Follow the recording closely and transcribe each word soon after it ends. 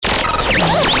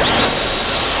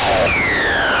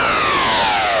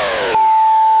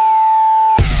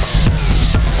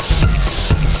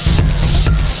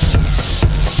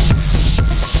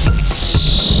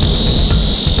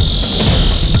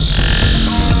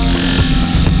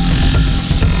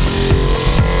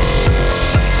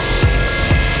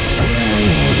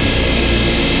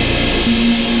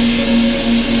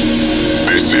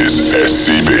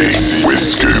with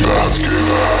Scuba.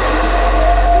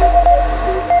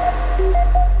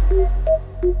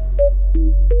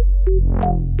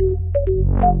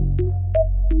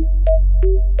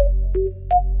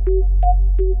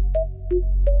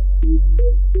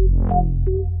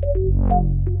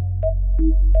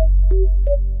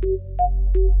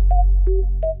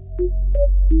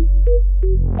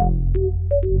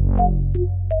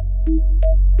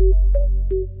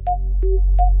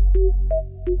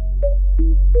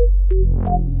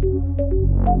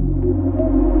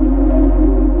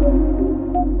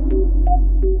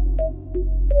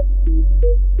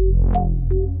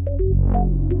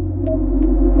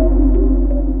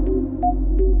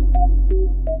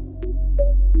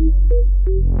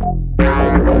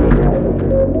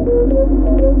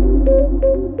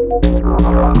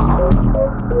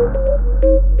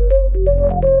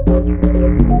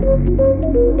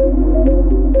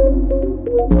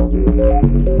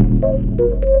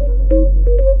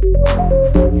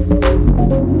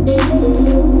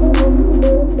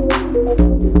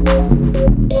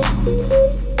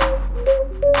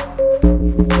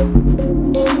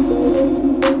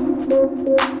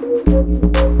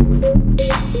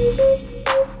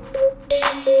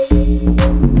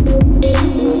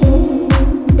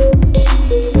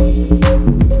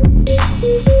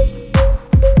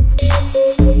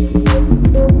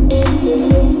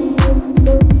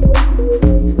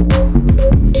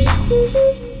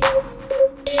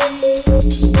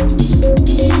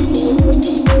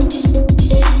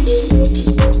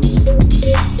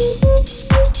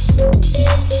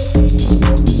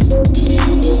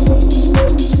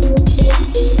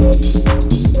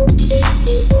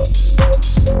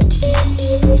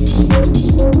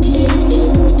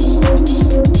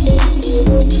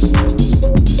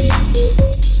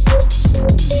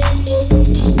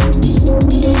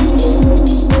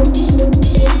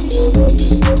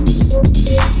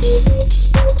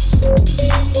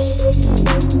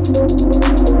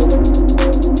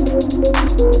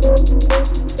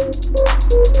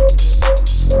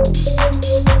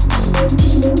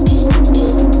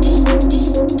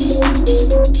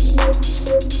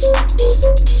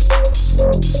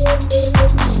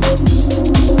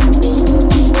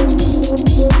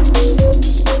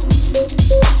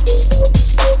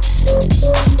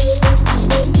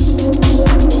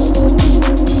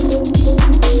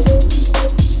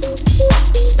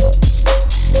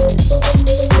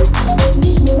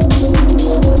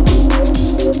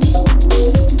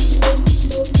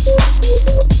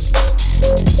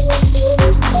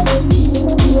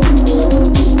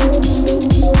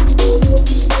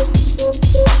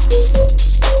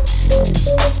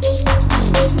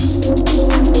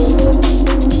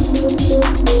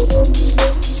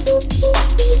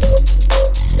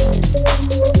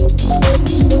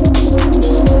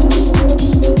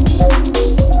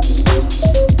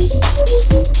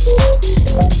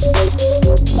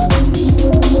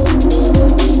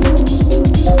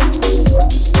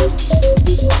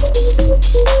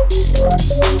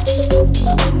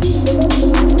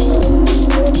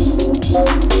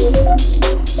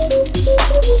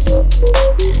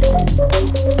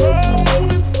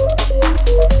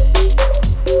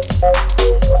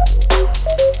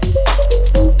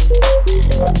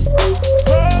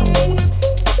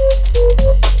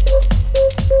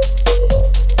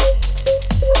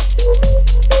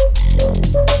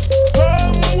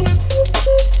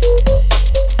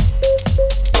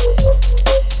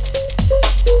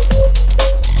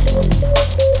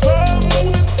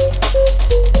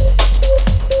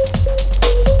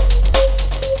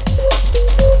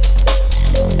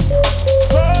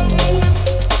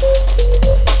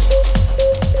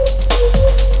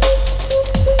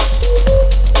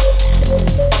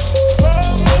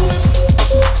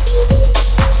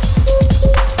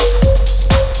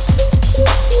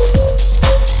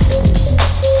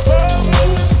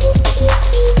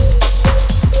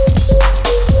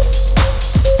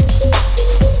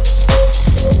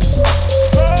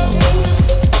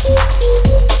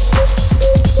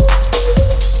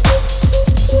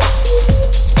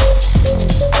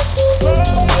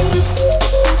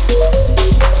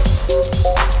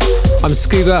 I'm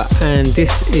Scuba and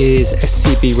this is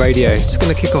SCB Radio. Just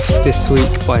going to kick off this week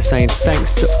by saying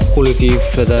thanks to all of you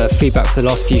for the feedback for the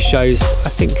last few shows. I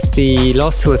think the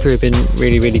last 2 or 3 have been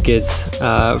really, really good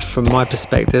from my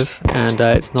perspective, and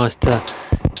it's nice to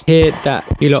hear that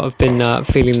you lot have been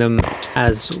feeling them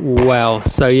as well.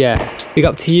 So yeah, Big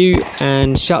up to you,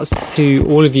 and shouts to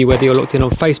all of you, whether you're locked in on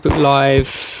Facebook Live,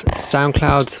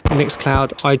 SoundCloud,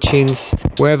 Mixcloud,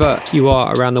 iTunes, wherever you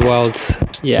are around the world.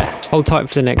 Yeah, hold tight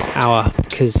for the next hour,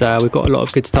 because we've got a lot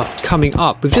of good stuff coming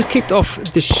up. We've just kicked off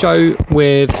the show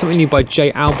with something new by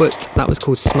Jay Albert. That was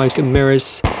called Smoke and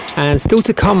Mirrors. And still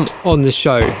to come on the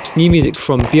show, new music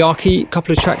from Bjarki, a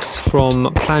couple of tracks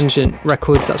from Plangent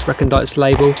Records, that's Recondite's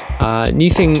label. New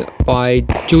thing by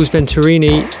Jules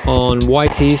Venturini on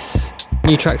Whitey's.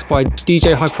 New tracks by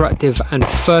DJ Hyperactive and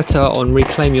Furta on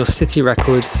Reclaim Your City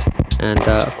Records, and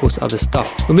of course other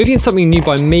stuff. We're moving in something new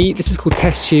by me. This is called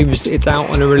Test Tubes. It's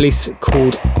out on a release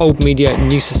called Old Media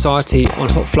New Society on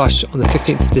Hot Flush on the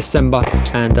 15th of December,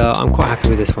 and I'm quite happy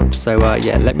with this one. So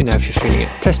yeah, let me know if you're feeling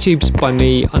it. Test Tubes by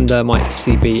me under my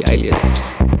SCB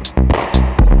alias.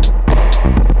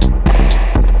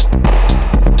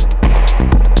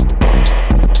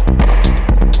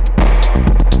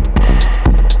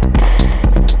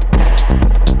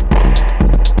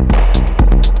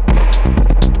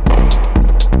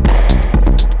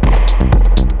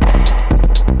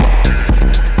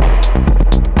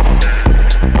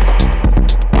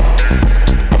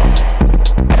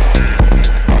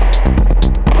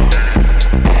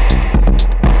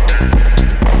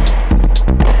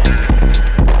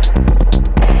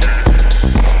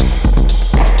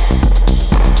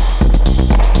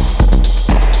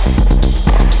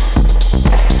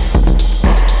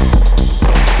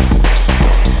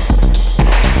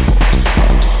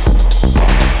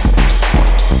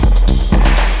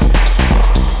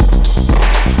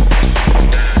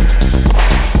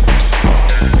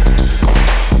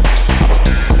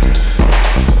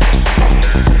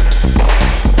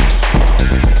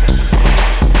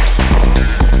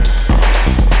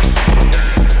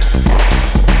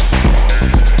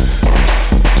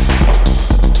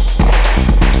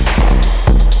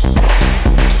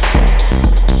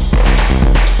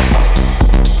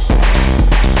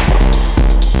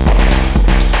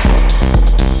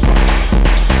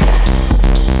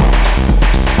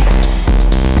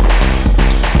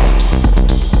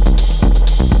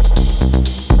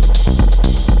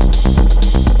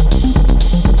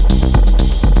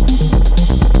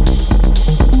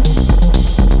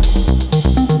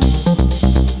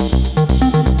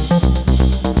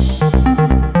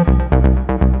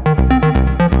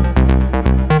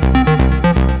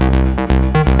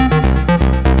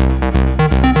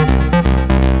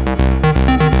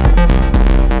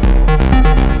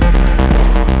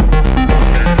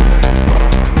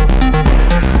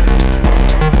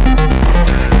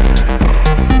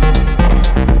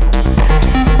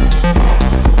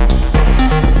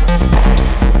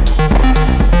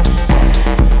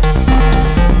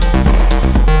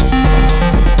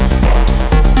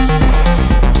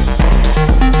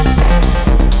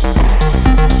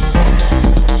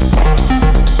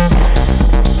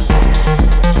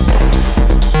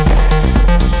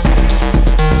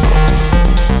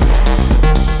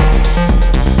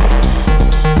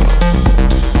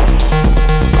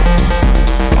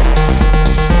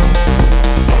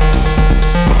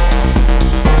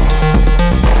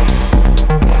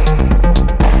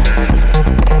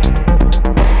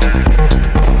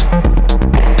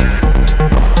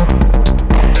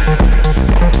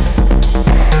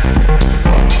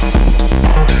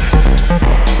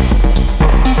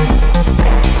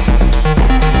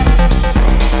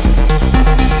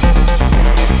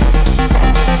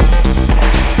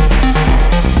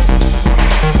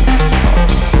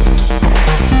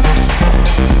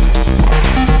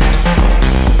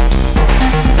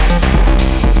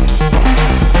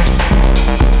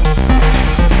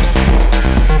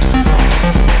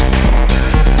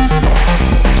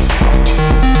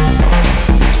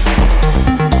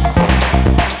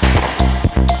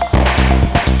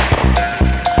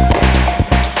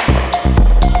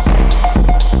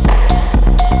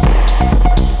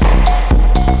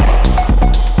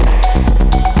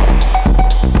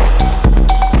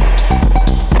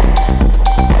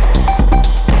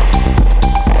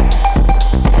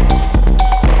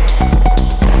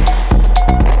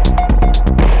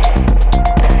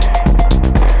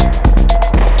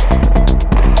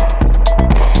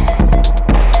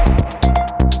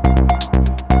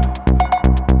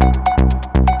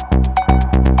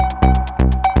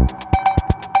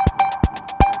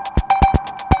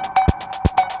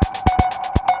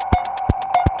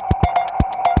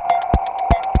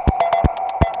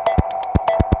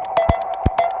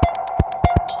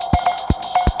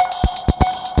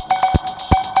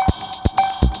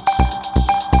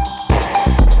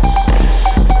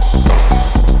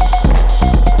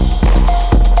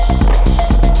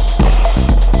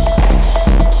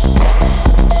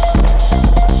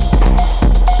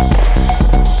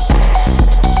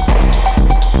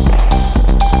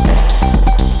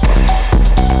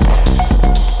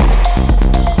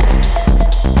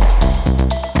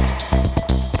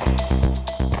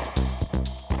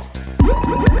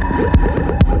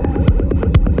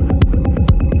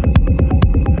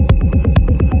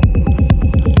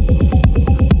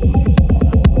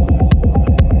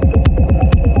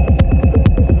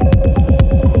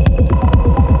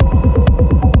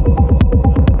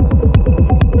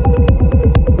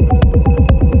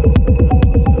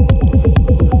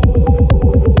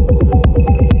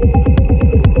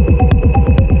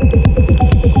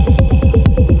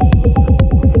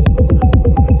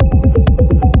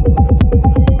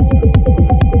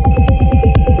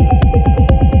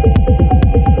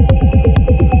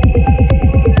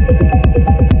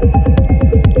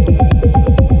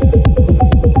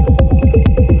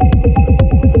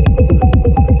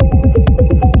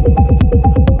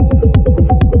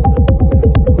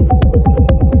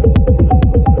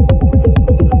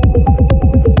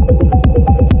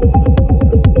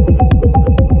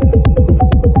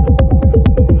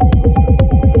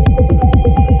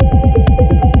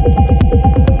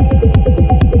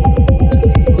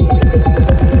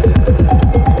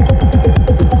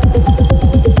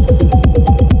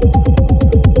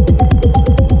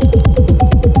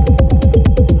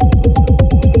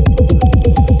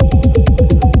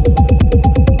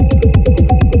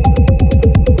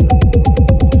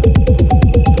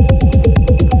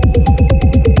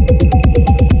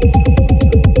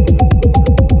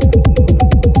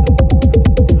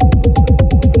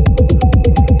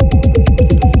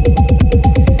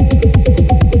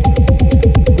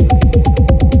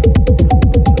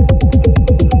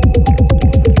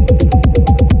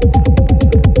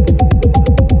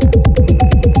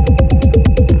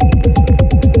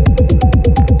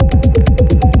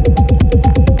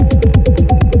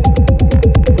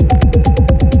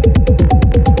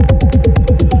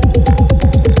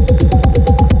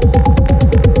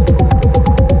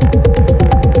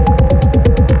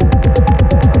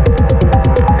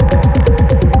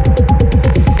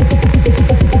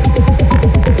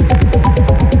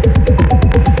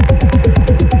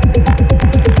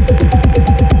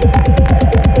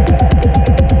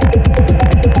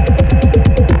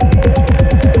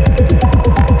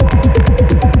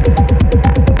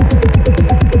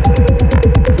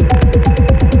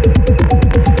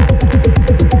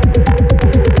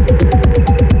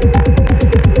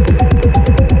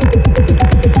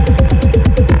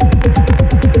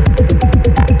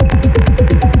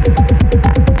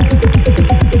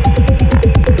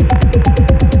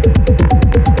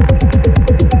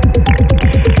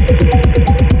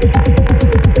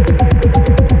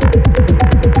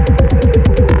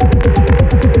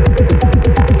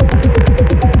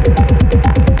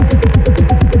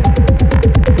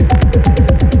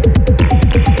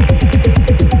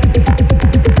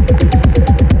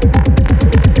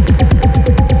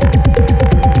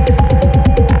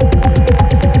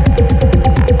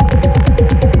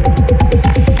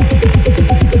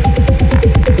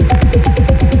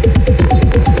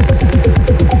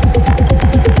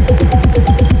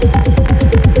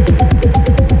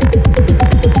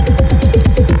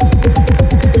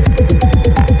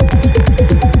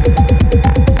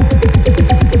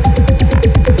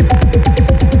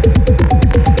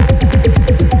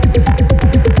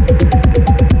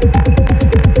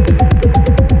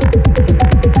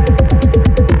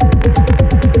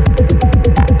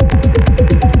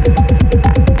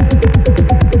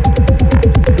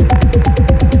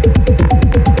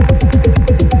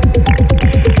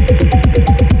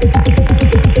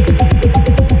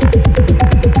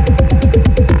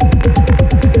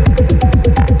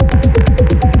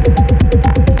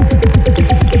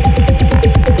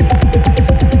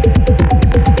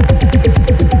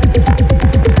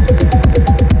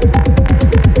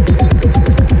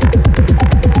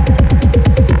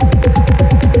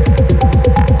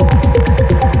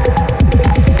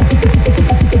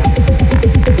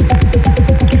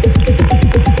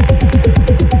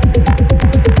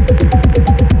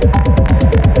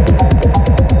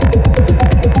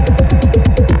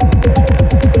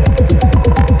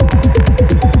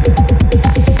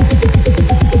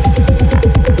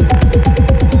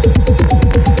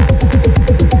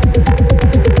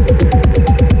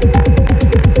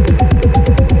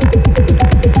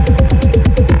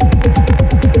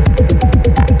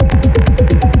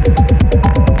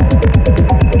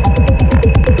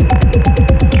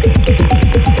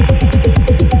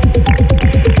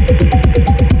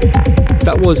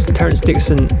 was Terence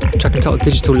Dixon, track entitled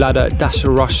Digital Ladder, Dasha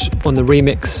Rush on the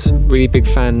remix. Really big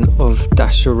fan of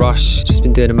Dasha Rush. She's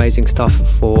been doing amazing stuff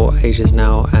for ages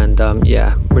now, and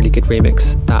yeah, really good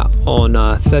remix. That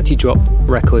on 30 Drop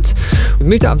Records. We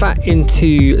moved out of that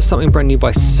into something brand new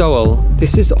by Soul.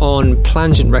 This is on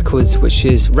Plangent Records, which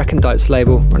is Recondite's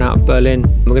label, run out of Berlin.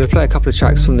 We're going to play a couple of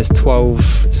tracks from this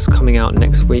 12. It's coming out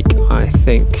next week, I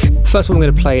think. The first one I'm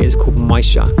going to play is called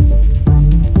Maisha.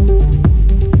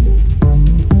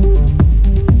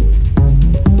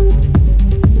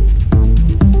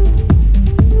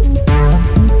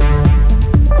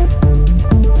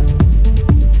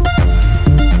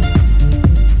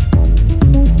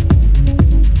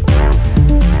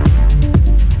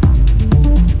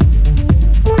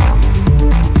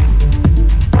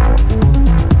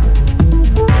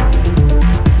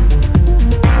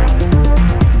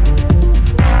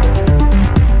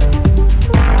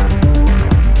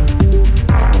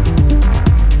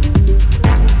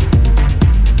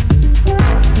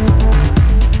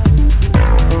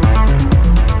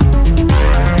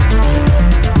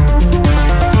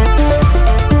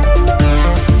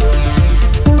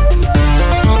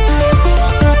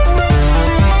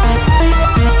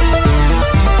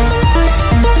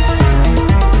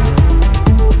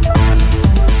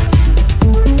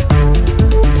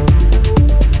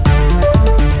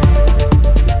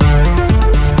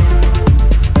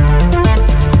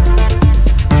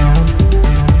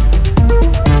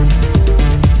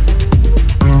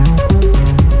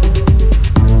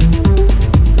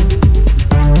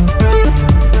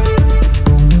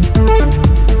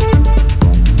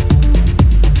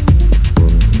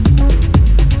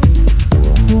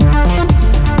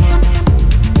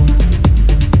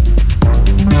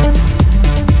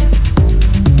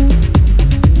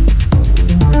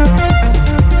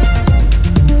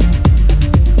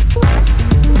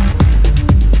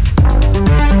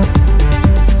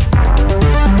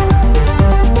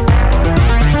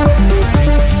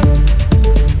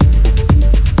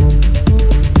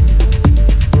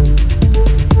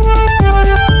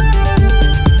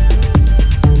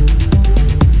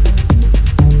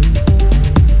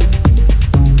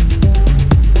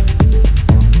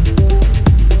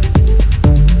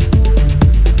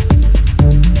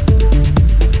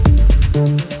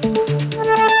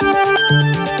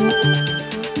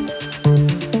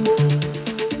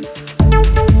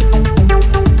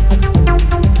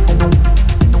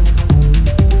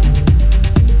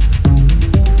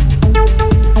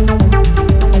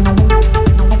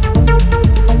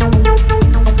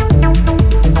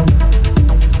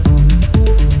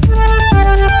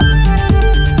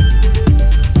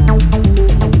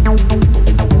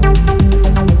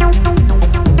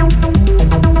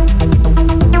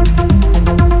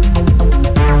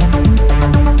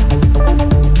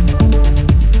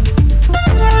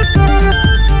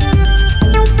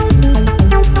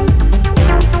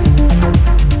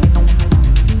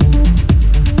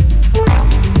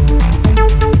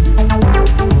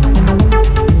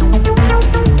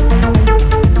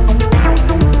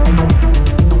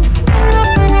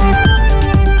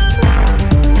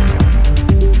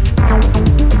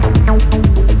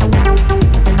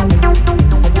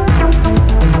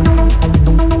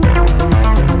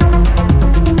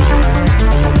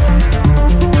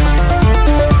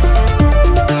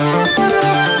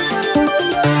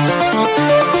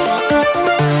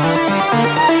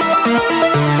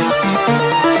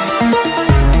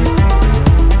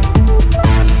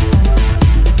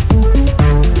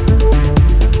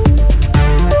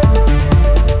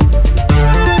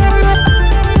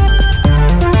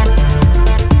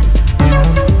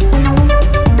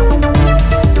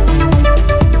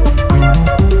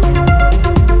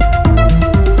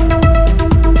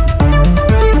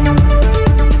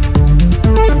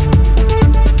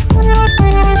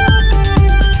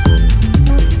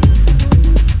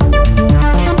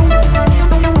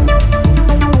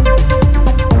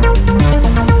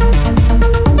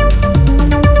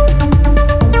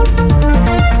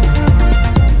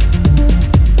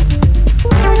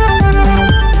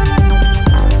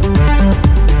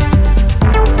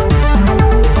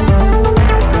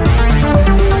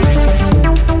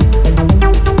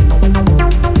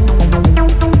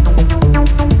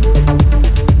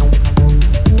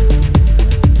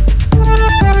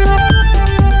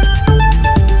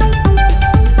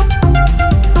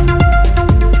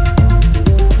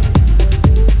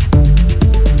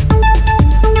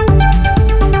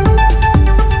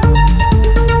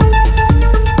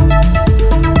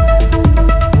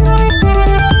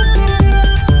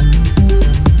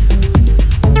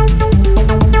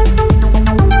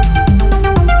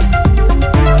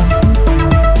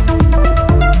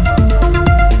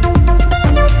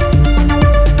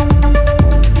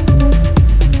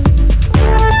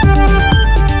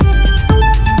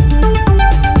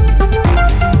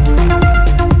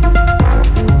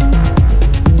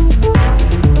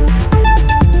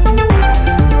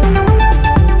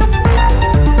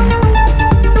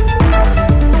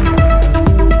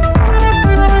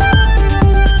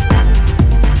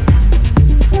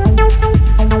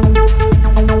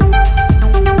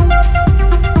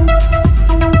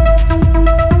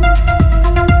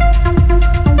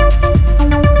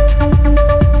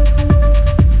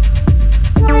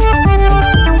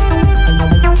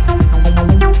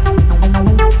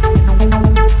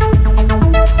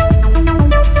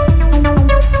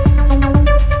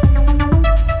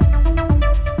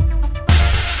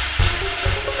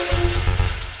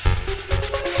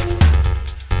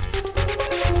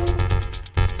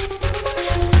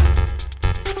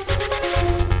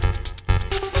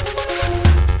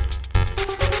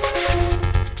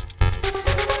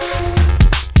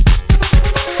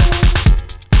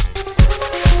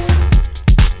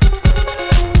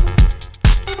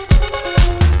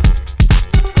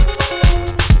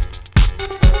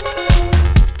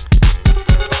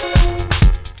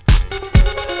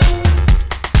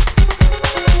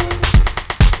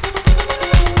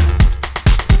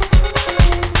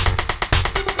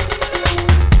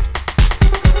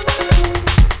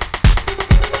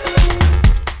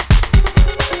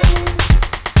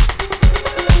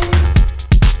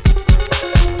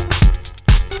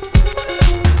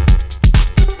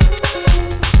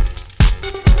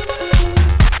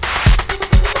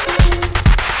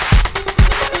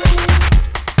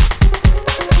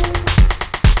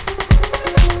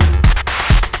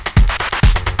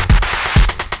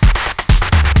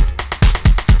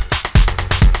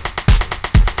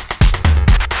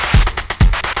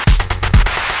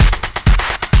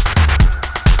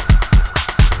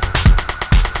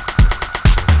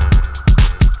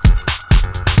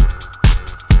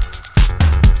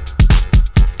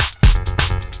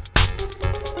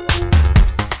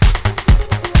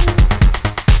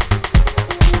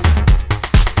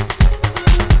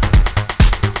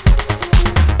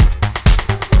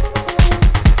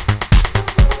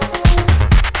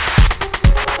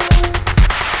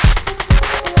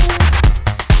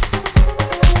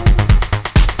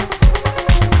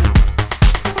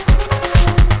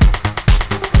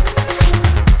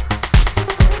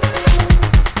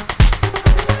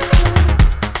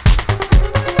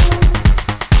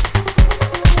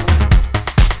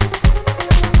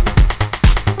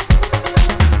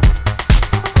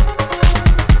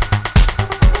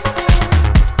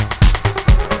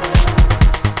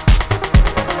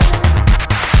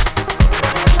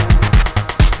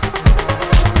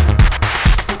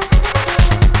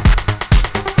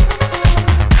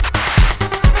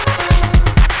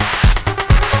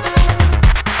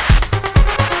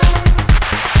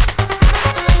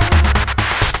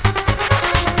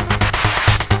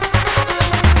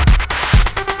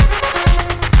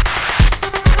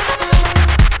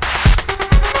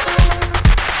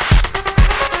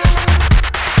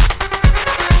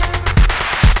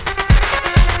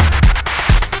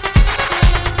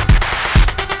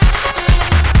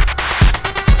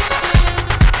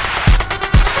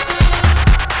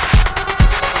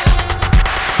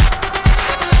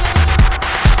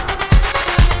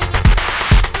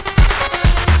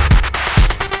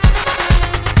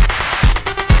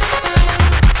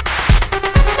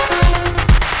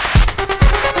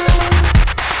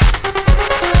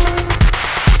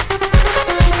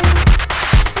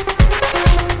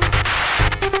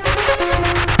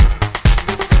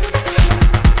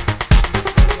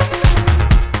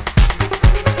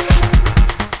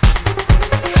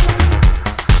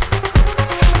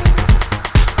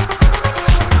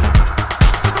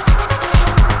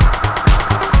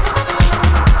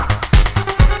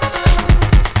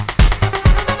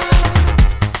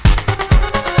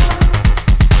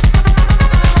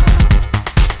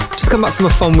 come back from a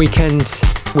fun weekend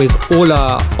with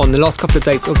Orla on the last couple of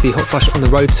dates of the Hot Flush on the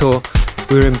Road tour.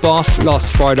 We were in Bath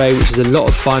last Friday, which was a lot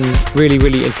of fun, really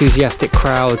enthusiastic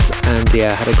crowds, and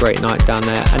yeah, had a great night down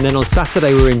there. And then on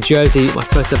Saturday we were in Jersey, my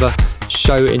first ever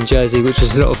show in Jersey, which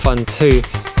was a lot of fun too.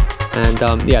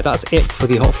 And yeah, that's it for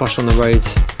the Hot Flush on the Road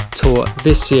tour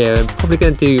this year. I'm probably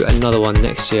going to do another one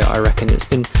next year, I reckon. It's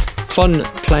been fun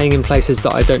playing in places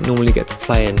that I don't normally get to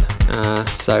play in,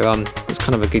 so it's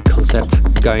kind of a good concept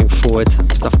going forward,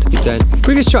 stuff to be done.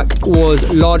 Previous track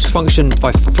was Large Function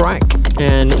by Frack,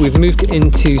 and we've moved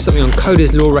into something on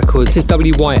Coda's Law Records. This is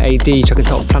WYAD, check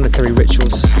it out, Planetary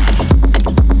Rituals.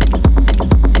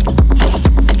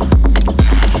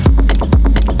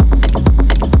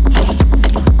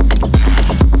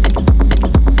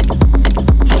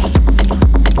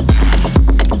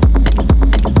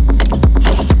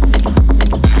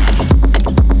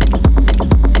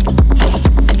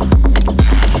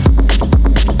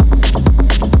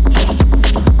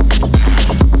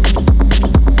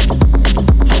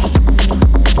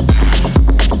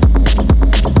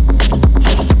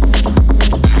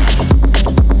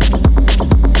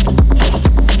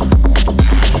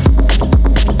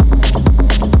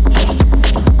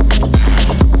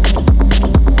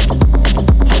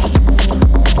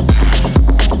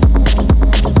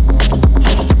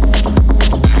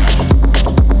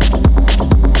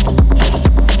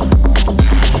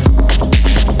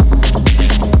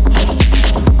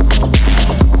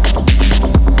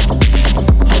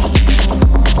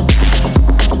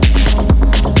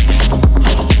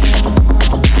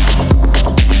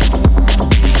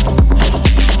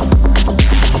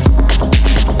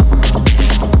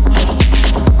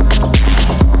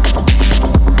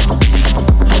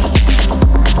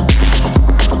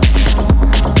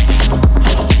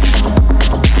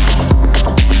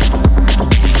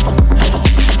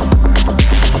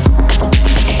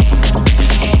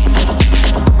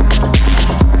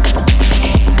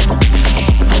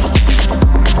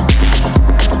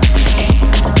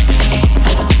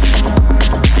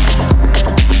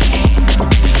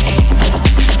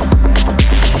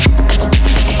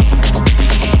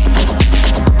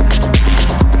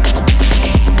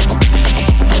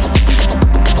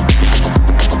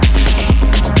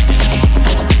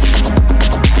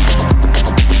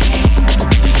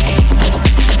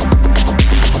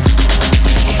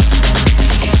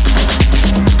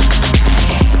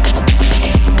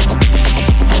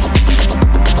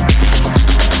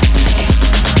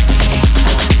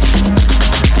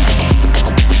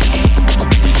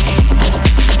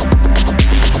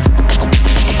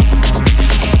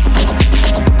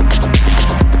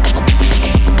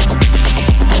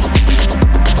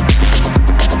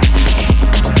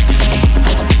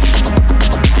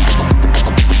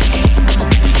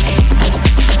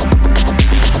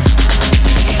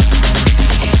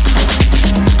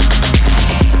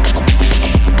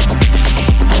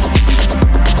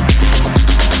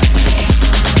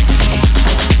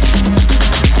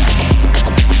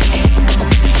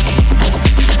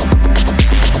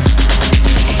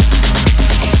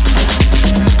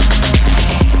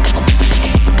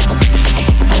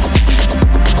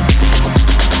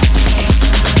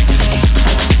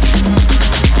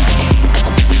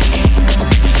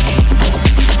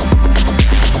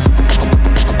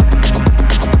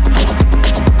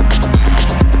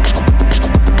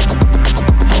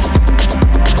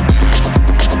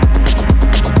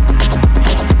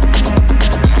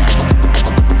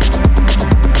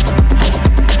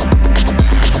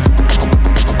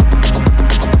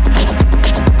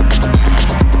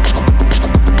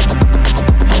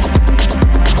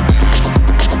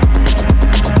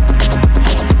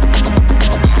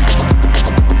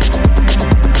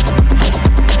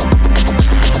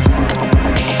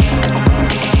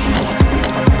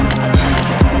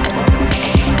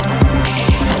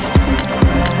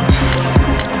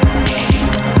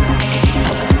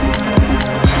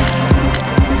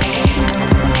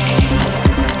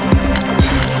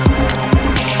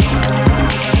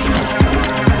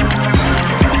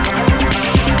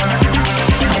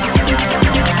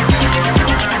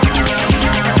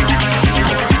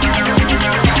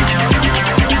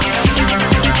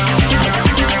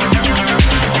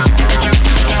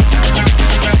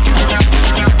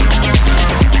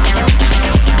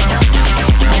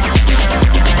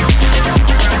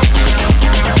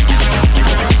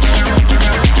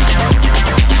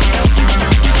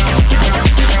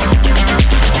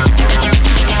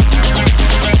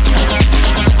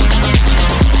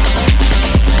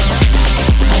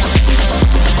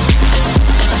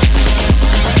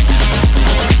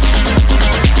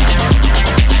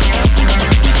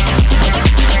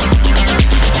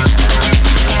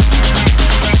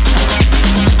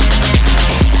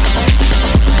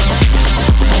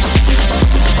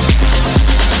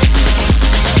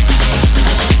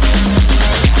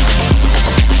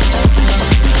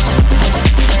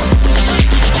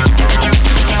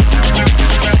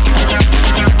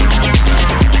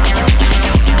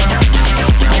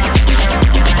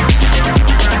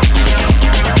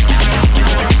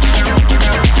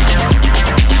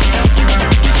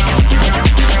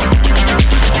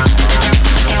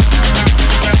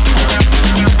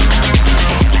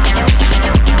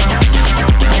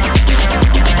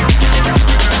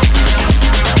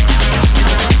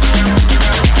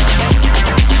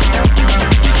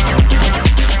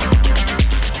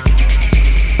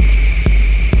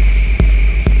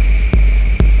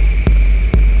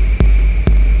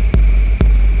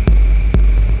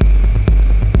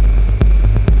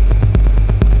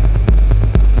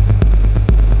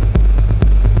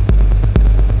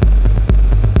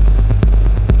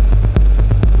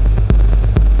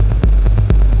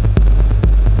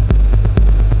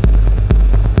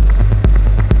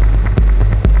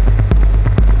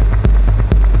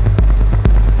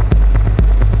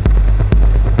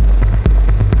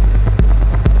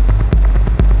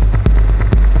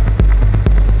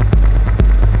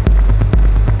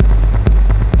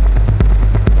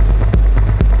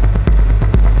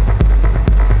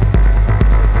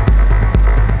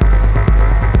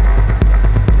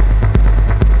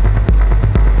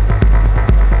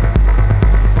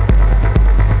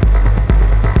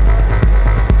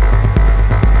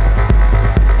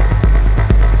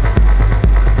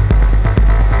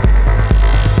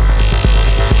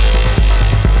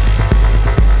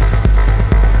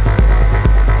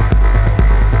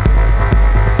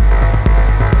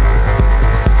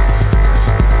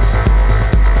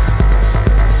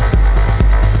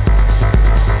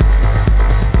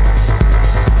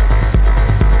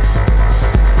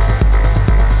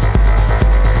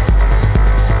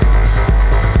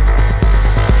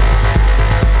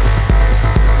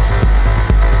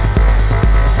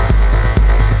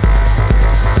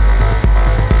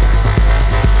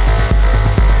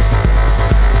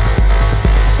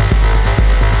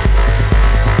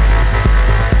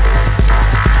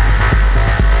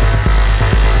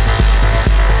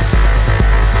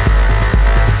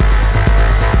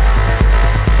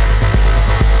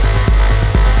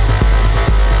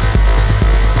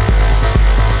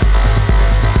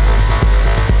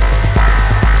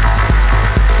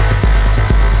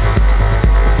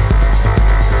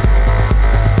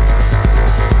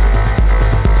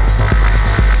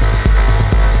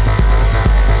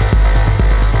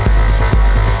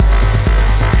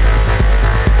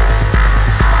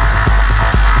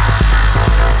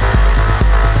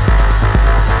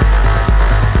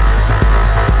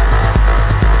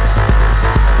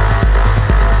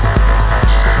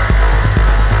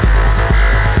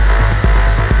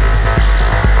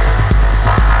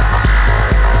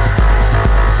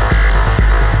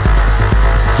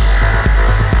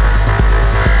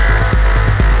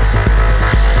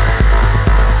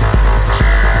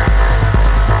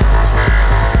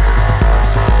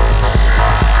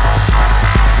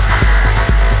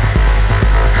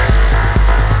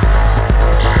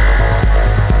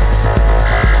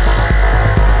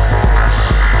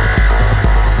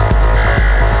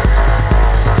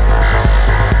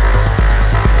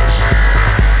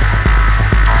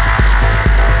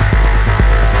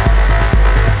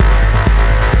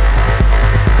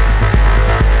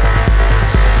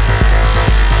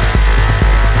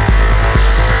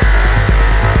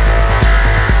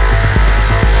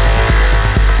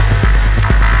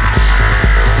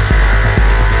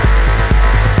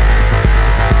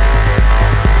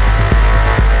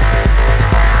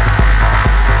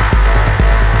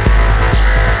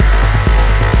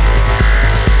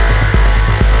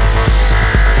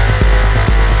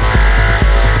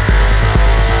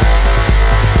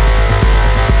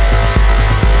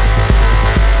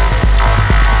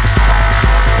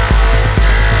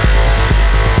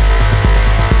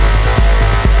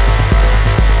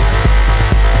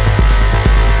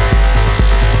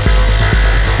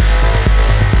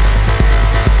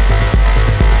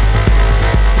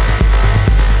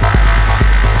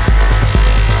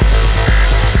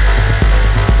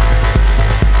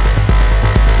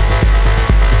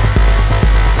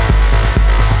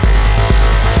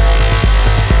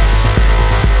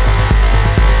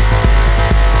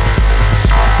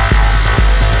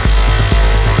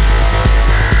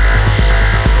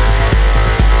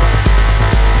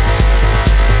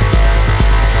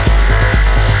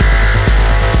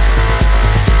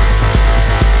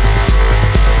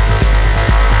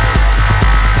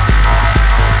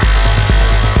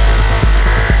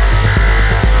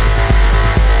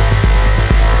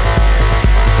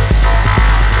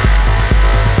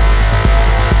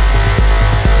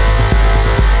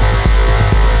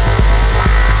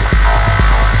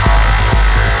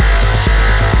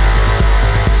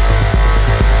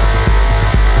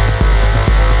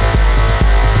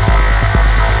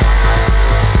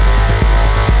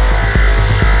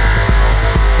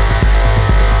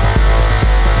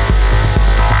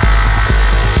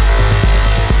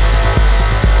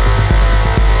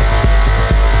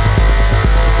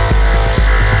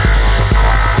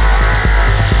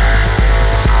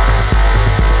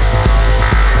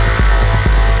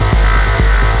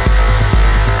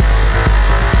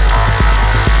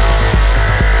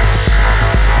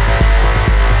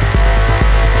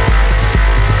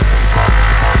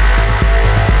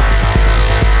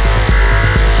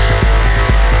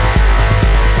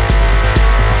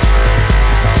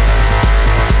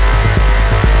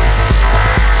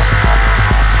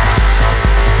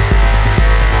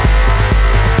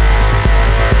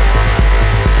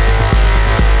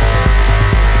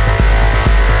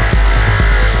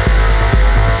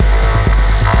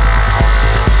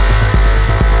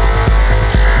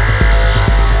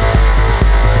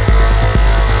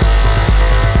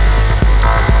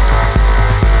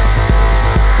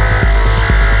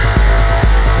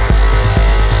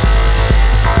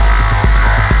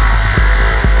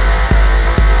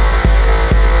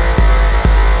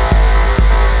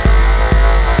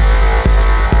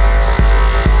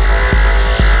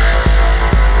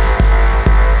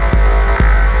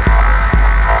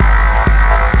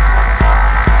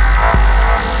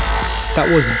 That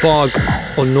was Varg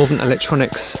on Northern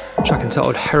Electronics, track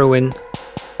entitled Heroin.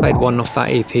 Played one off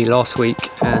that EP last week,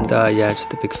 and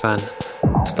just a big fan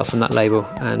of stuff from that label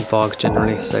and Varg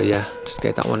generally, so yeah, just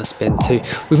gave that one a spin too.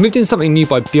 We've moved in something new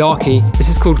by Bjarki. This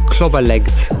is called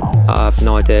Klobberlegged. I have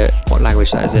no idea what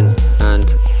language that is in, and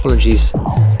apologies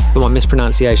for my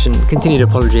mispronunciation. Continued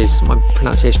apologies, my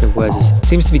pronunciation of words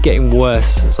seems to be getting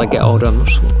worse as I get older. I'm not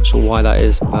sure why that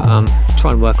is, but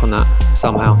try and work on that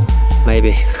somehow,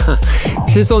 maybe.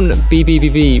 This is on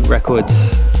BBBB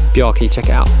Records. Bjarki, check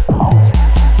it out.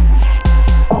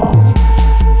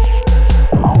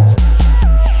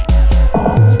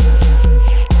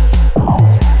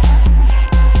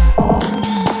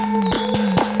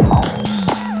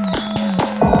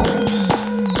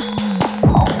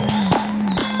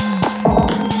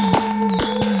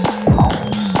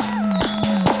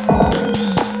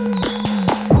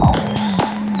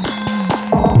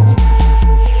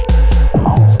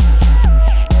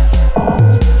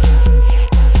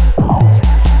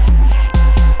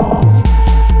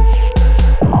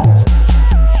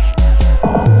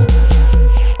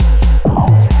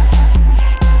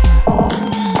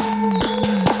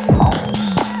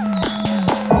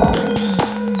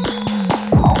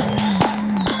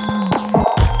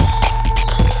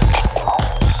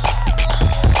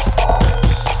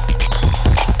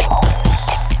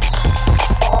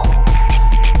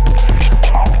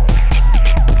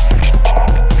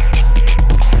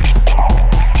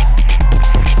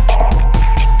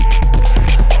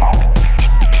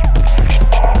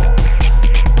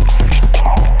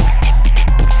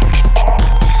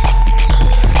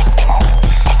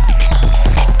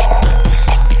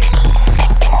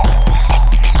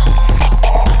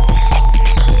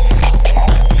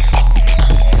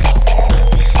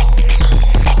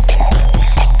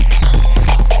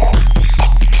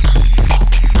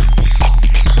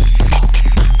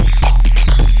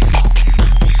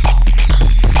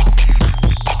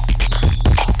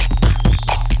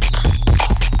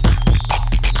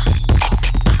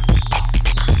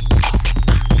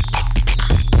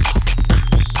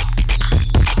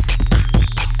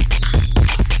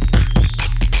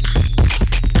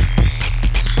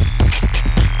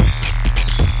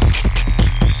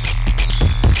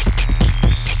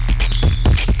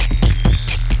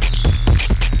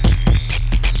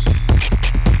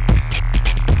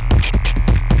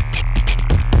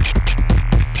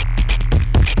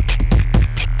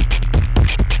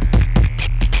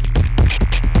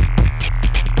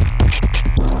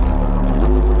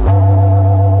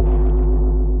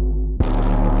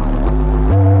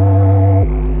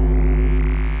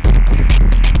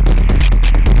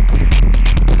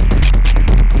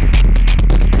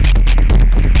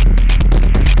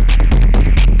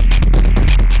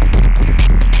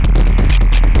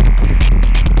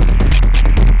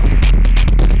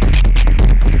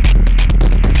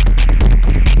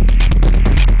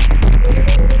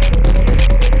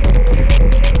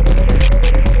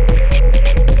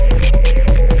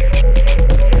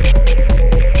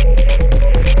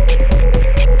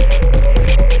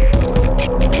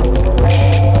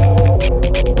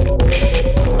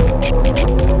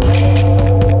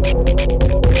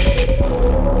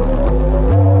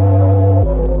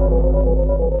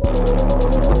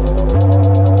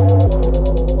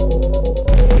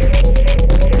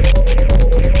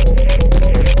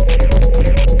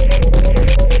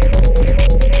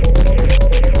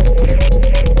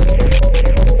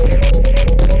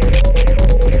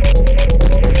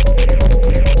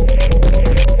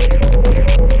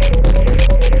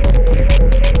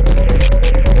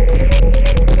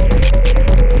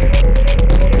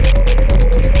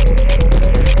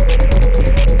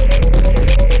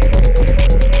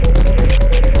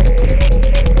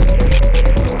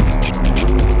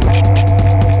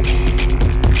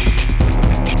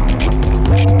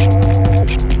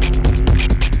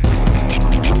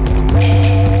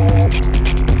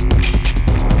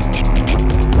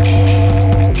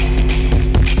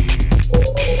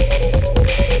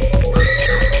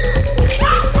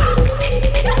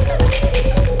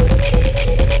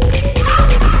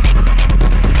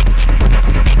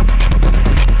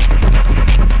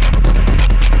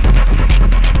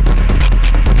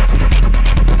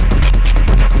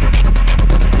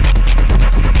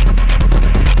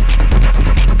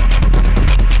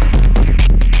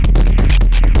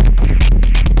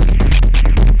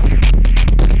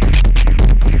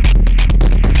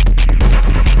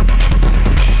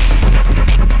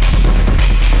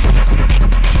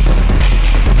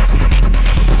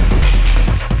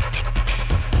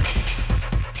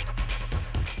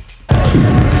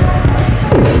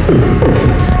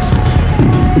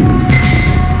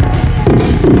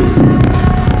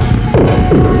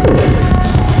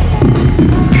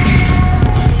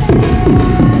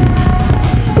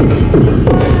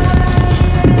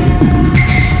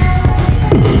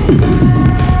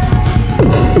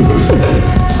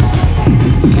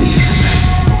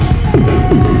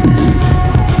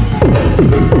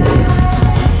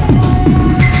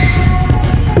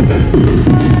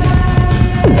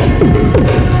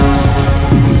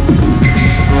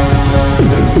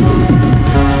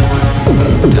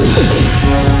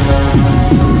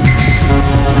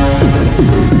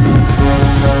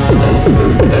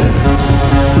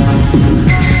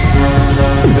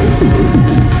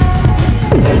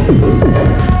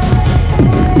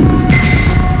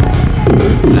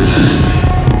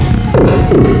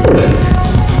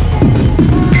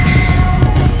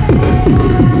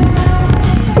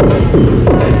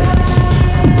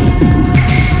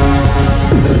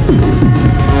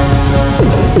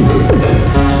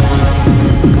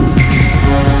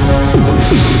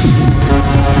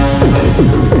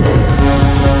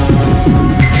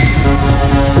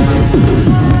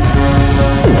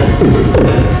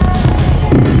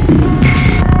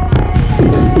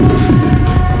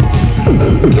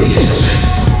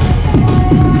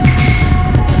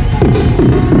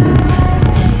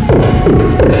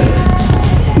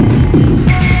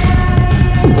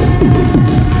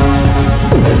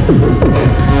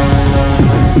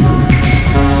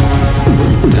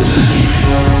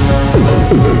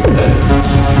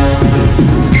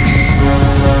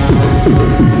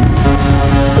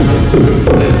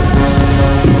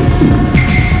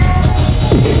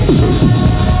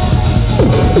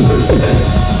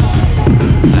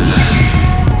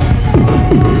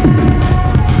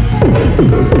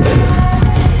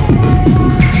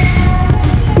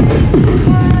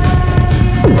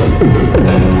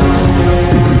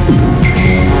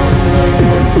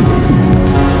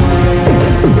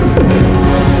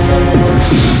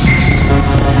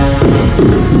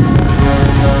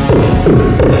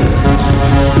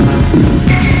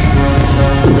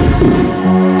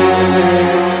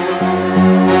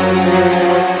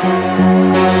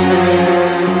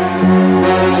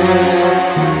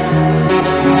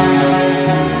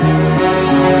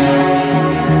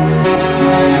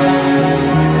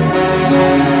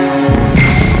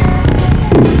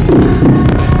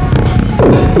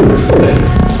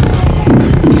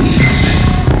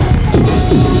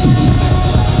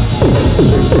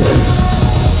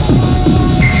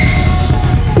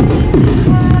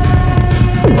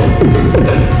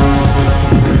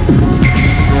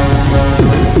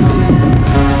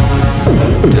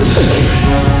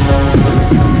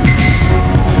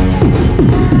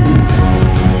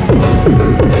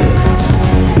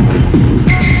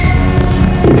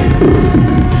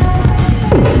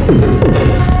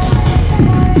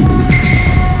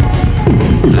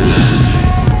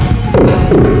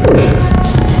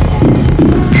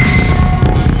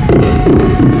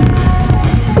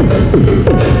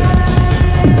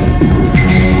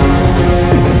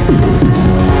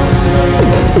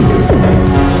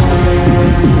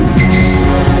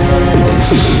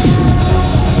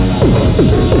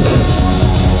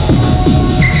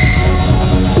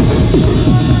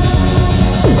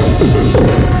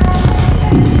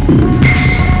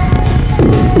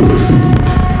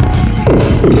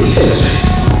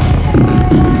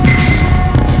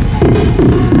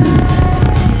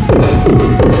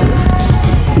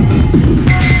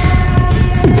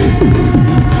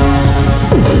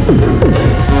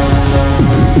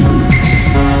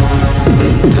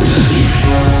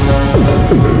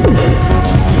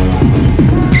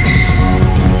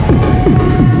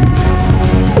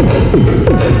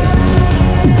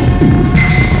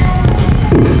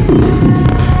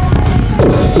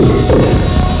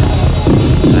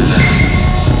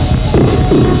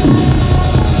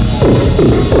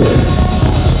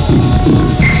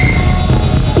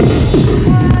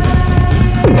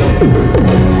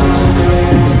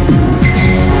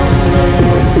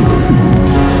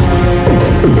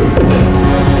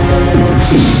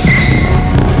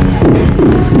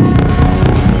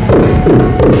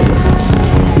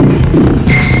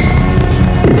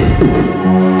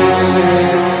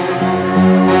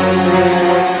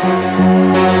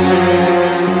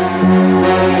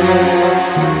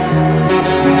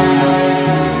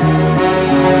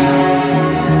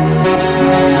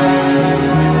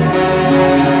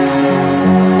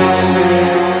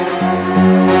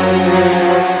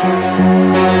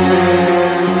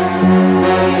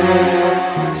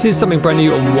 This is something brand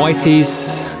new on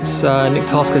Whitey's. It's Nick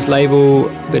Tasker's label.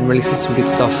 Been releasing some good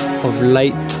stuff of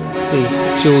late. This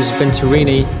is Jules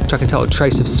Venturini, track entitled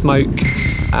Trace of Smoke,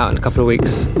 out in a couple of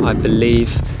weeks, I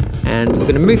believe. And we're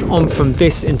going to move on from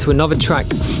this into another track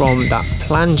from that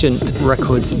Plangent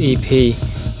Records EP.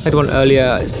 I had one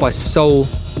earlier, it's by Soul.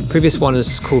 Previous one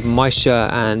is called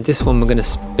Maisha, and this one we're going to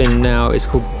spin now is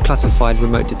called Classified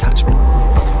Remote Detachment.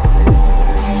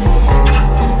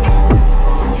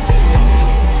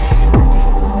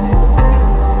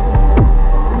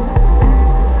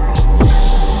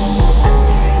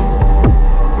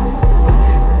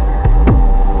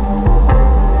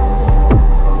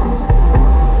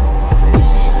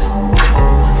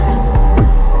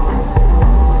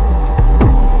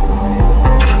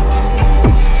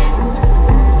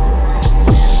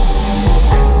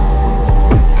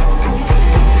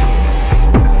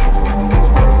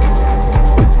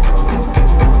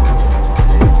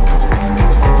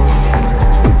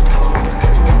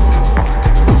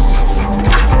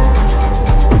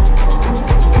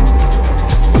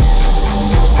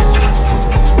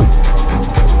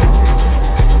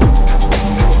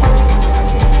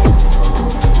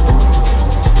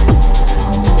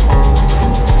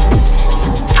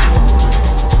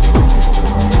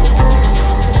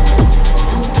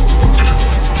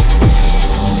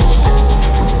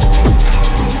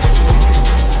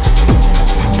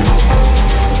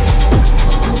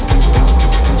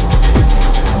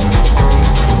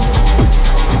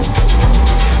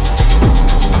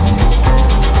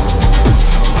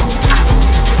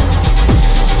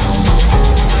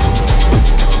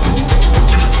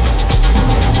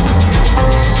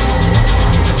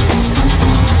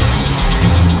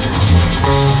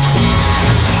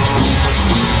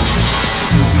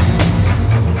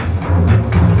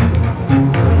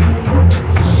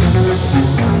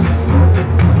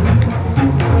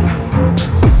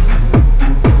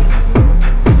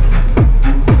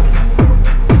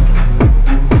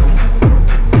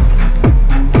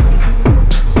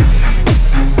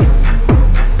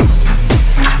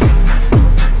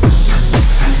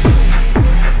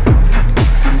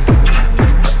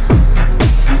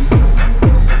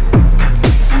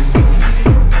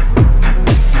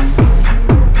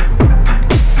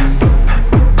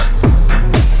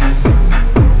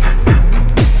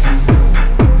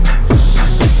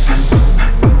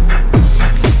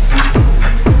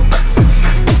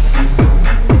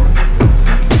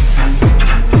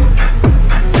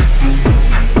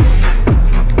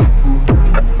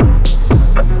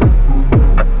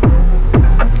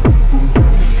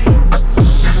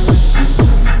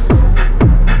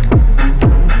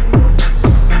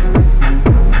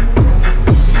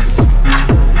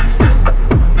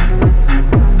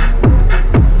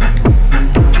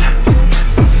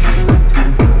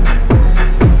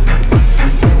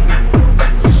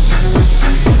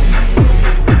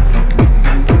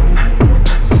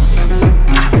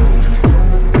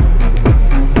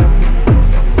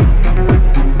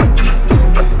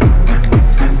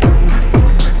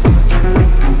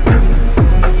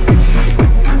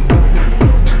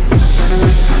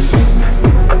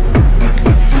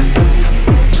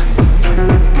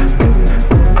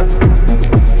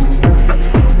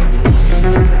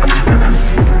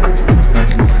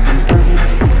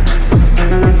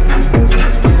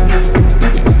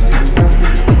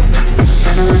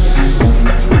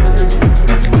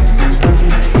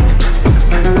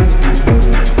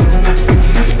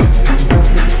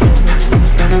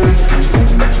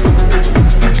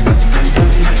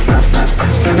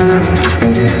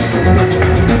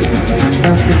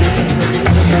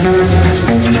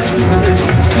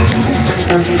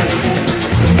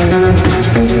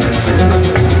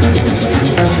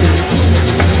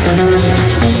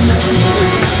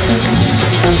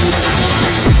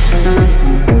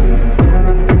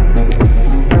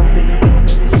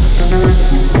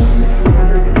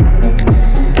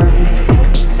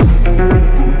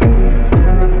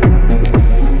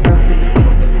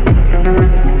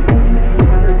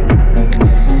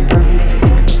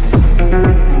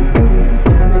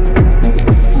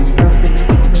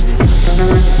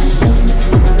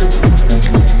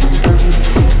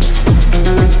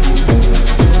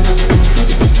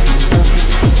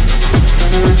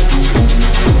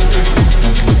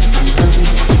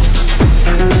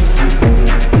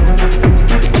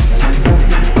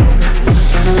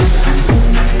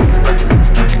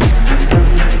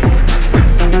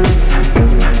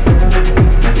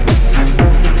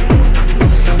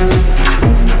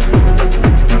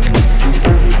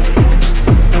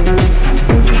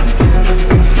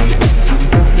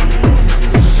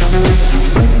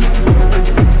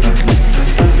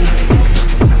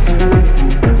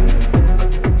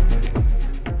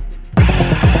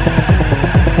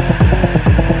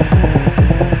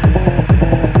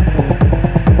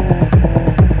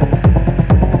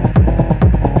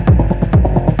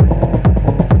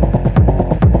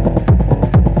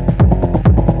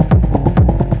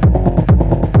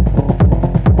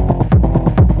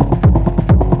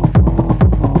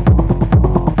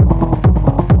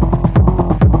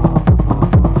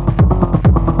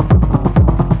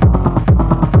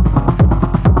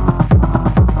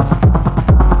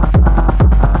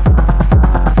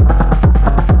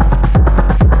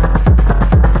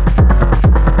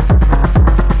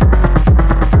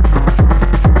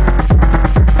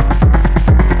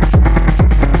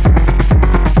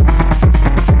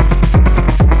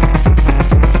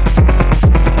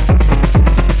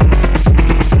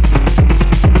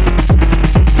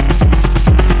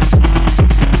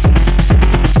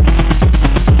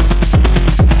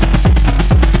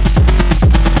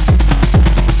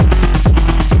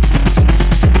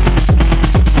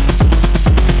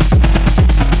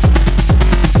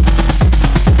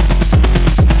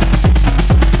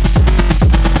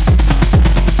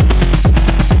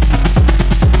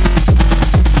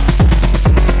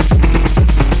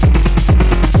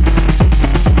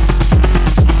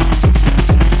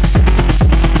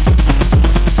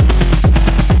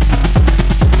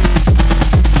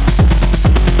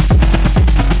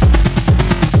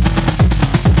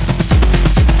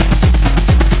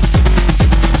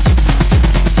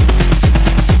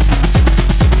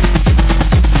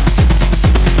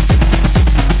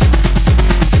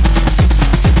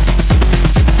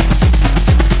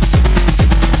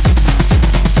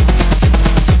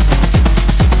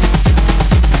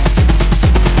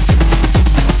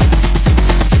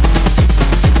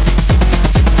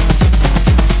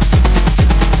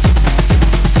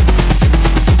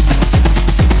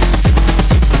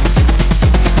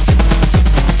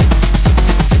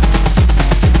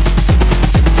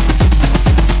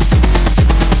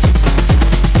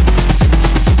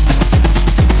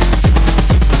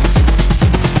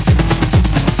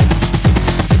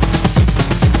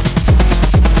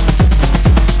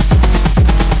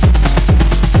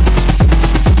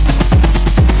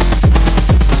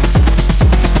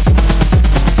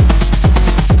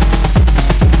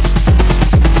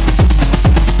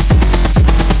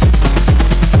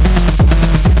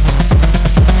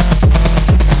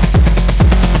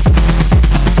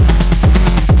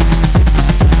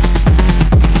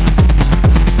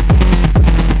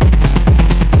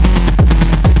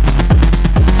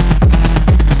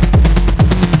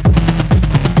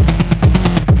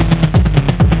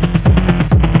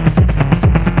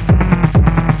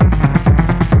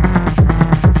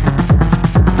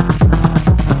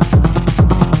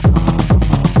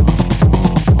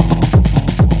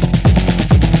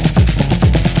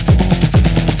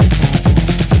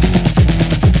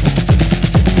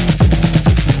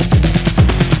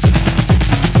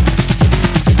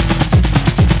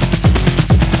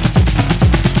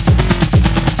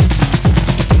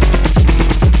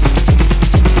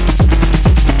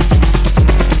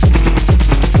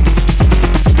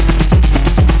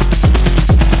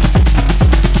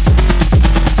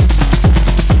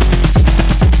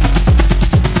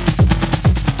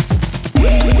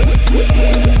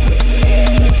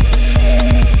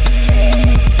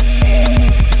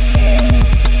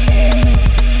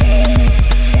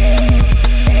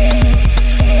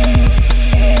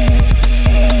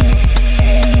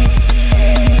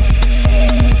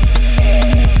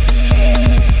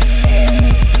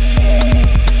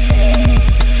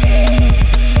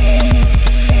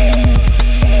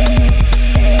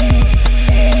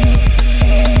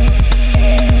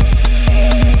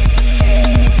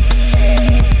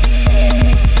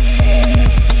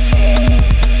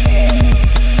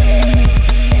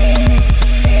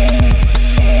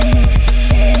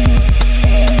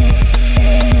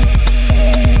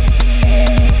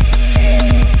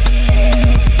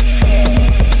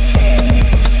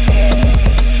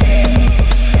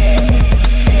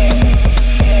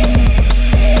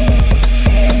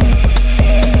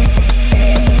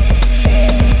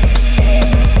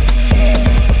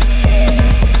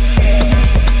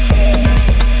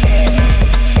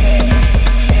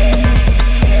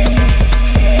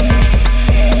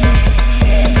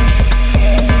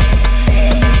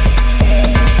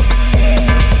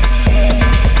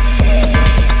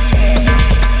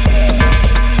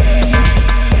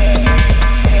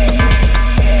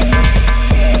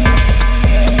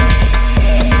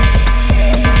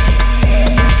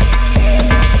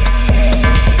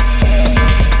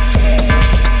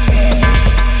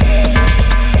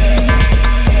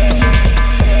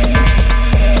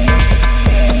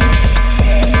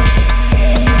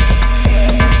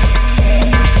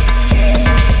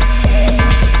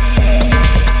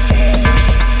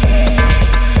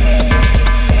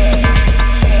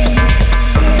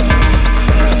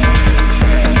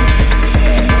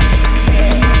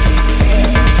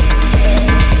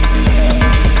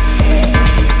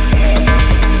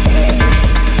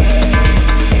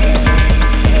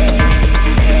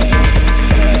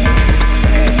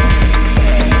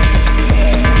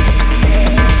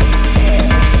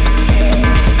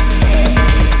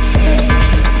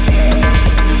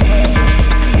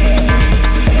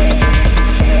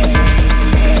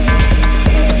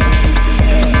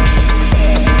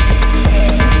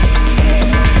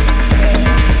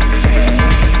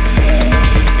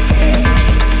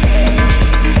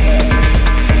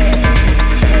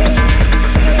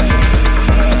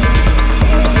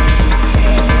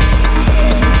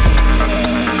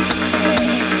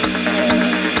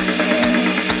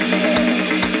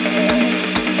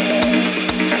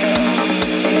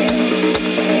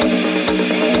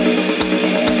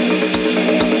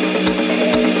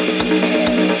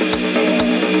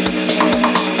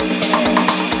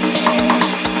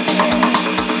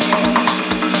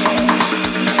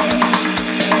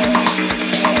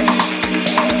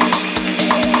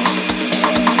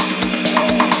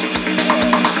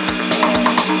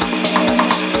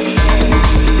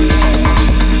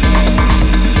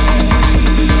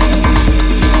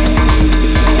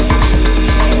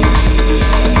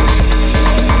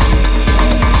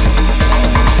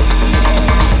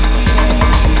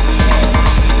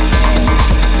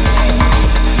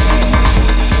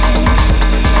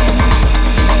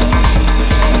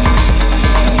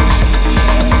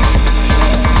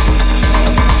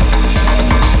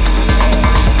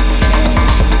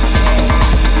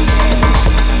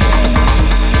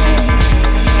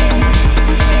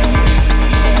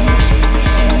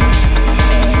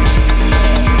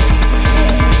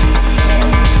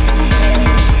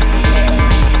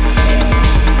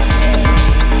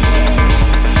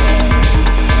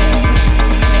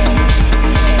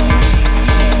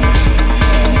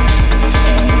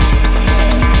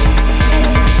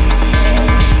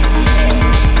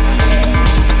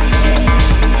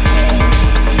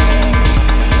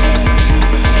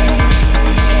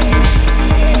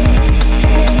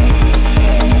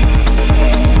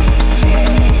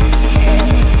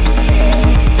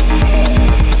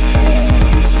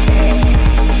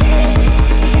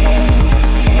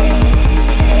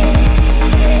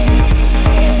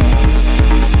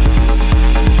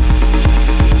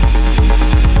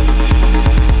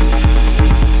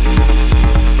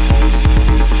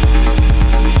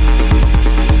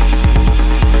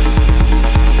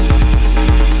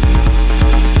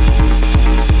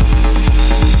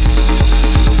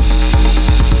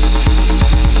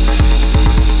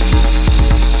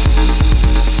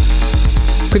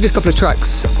 Previous couple of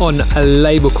tracks on a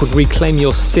label called Reclaim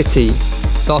Your City.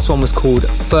 Last one was called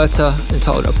Furta,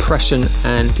 entitled Oppression,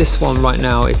 and this one right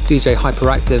now is DJ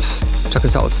Hyperactive, track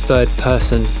entitled Third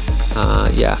Person.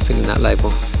 I think in that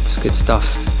label, it's good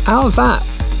stuff. Out of that,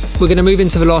 we're going to move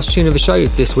into the last tune of the show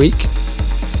this week.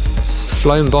 It's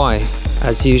flown by,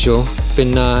 as usual.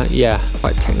 Been,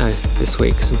 quite techno this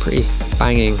week, some pretty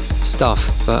banging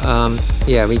stuff, but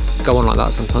we go on like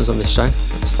that sometimes on this show,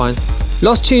 it's fine.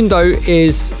 Last tune though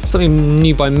is something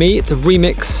new by me. It's a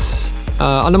remix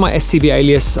under my SCB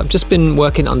alias. I've just been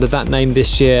working under that name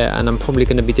this year, and I'm probably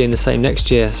going to be doing the same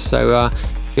next year. So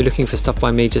if you're looking for stuff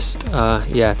by me, just type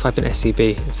in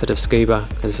SCB instead of Scuba,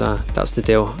 because that's the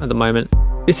deal at the moment.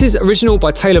 This is original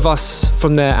by Tale of Us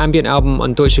from their ambient album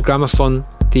on Deutsche Grammophon,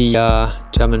 the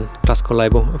German classical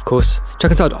label, of course.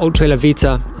 Track entitled Ultra La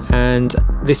Vita, and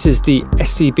this is the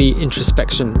SCB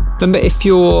Introspection. Remember, if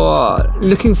you're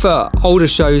looking for older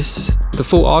shows, the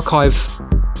full archive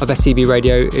of SCB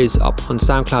Radio is up on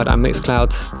SoundCloud and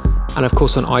Mixcloud, and of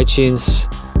course on iTunes,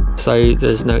 so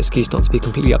there's no excuse not to be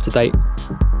completely up to date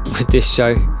with this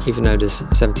show, even though there's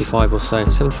 74 or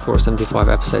 75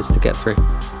 episodes to get through.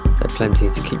 There's plenty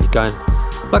to keep you going.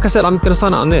 Like I said, I'm going to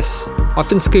sign out on this. I've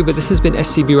been Scuba, this has been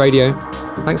SCB Radio.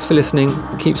 Thanks for listening,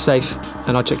 keep safe,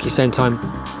 and I'll check you same time,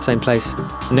 same place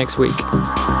next week.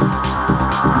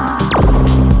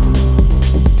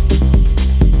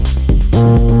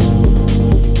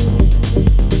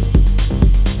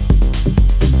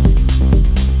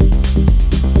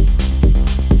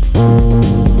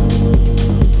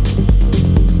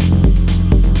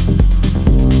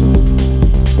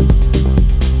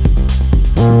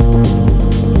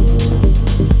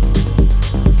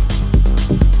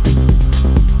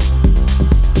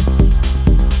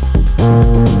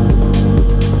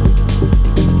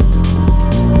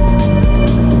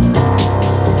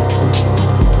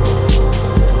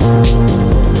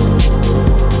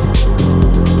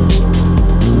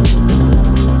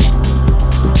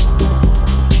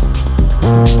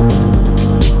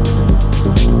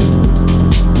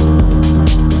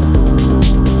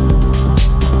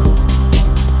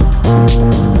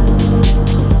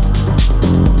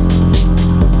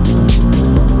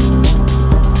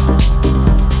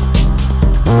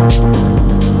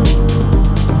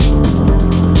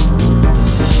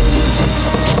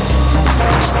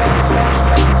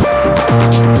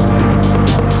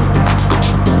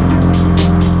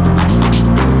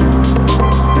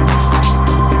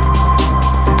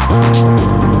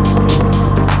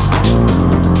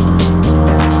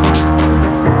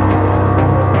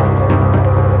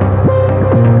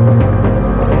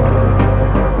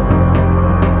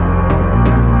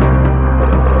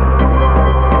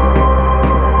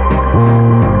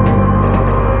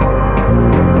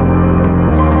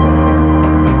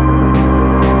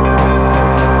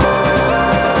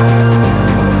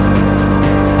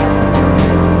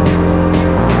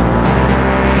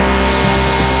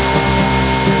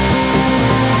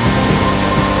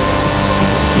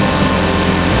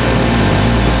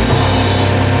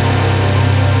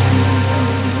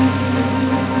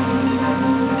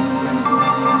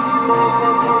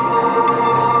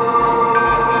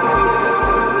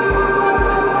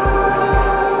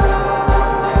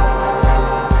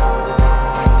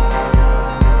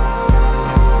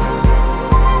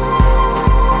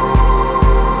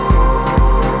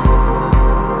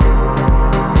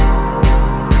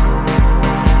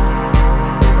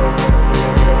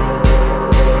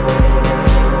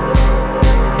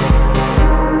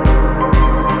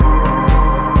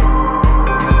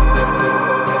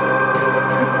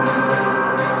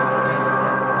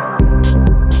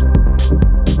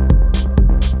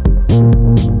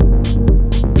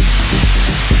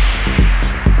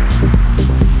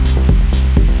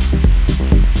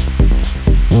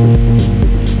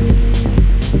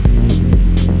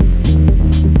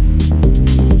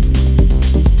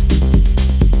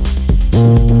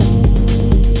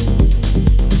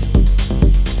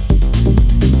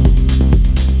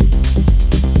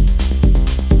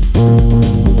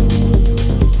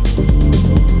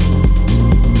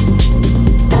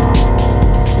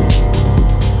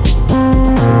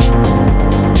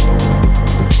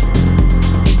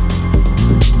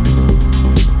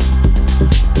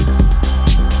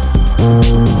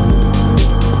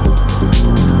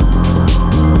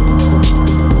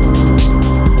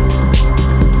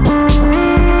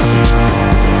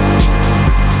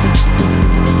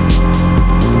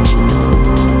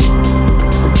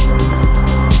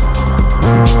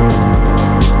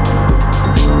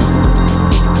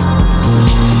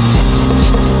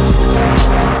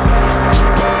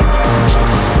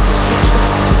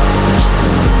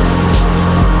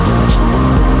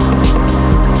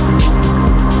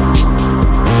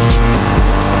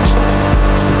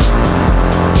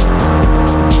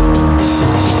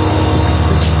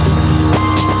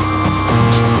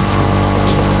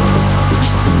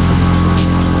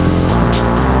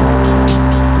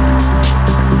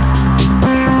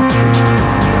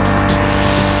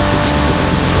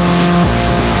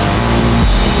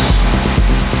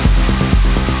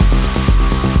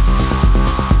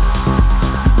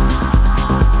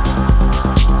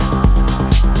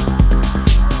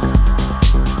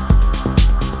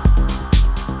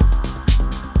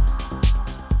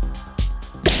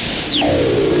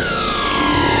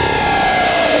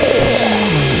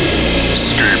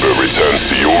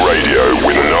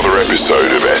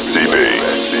 episode of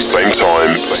SCB. Same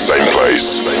time, same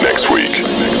place, next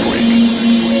week.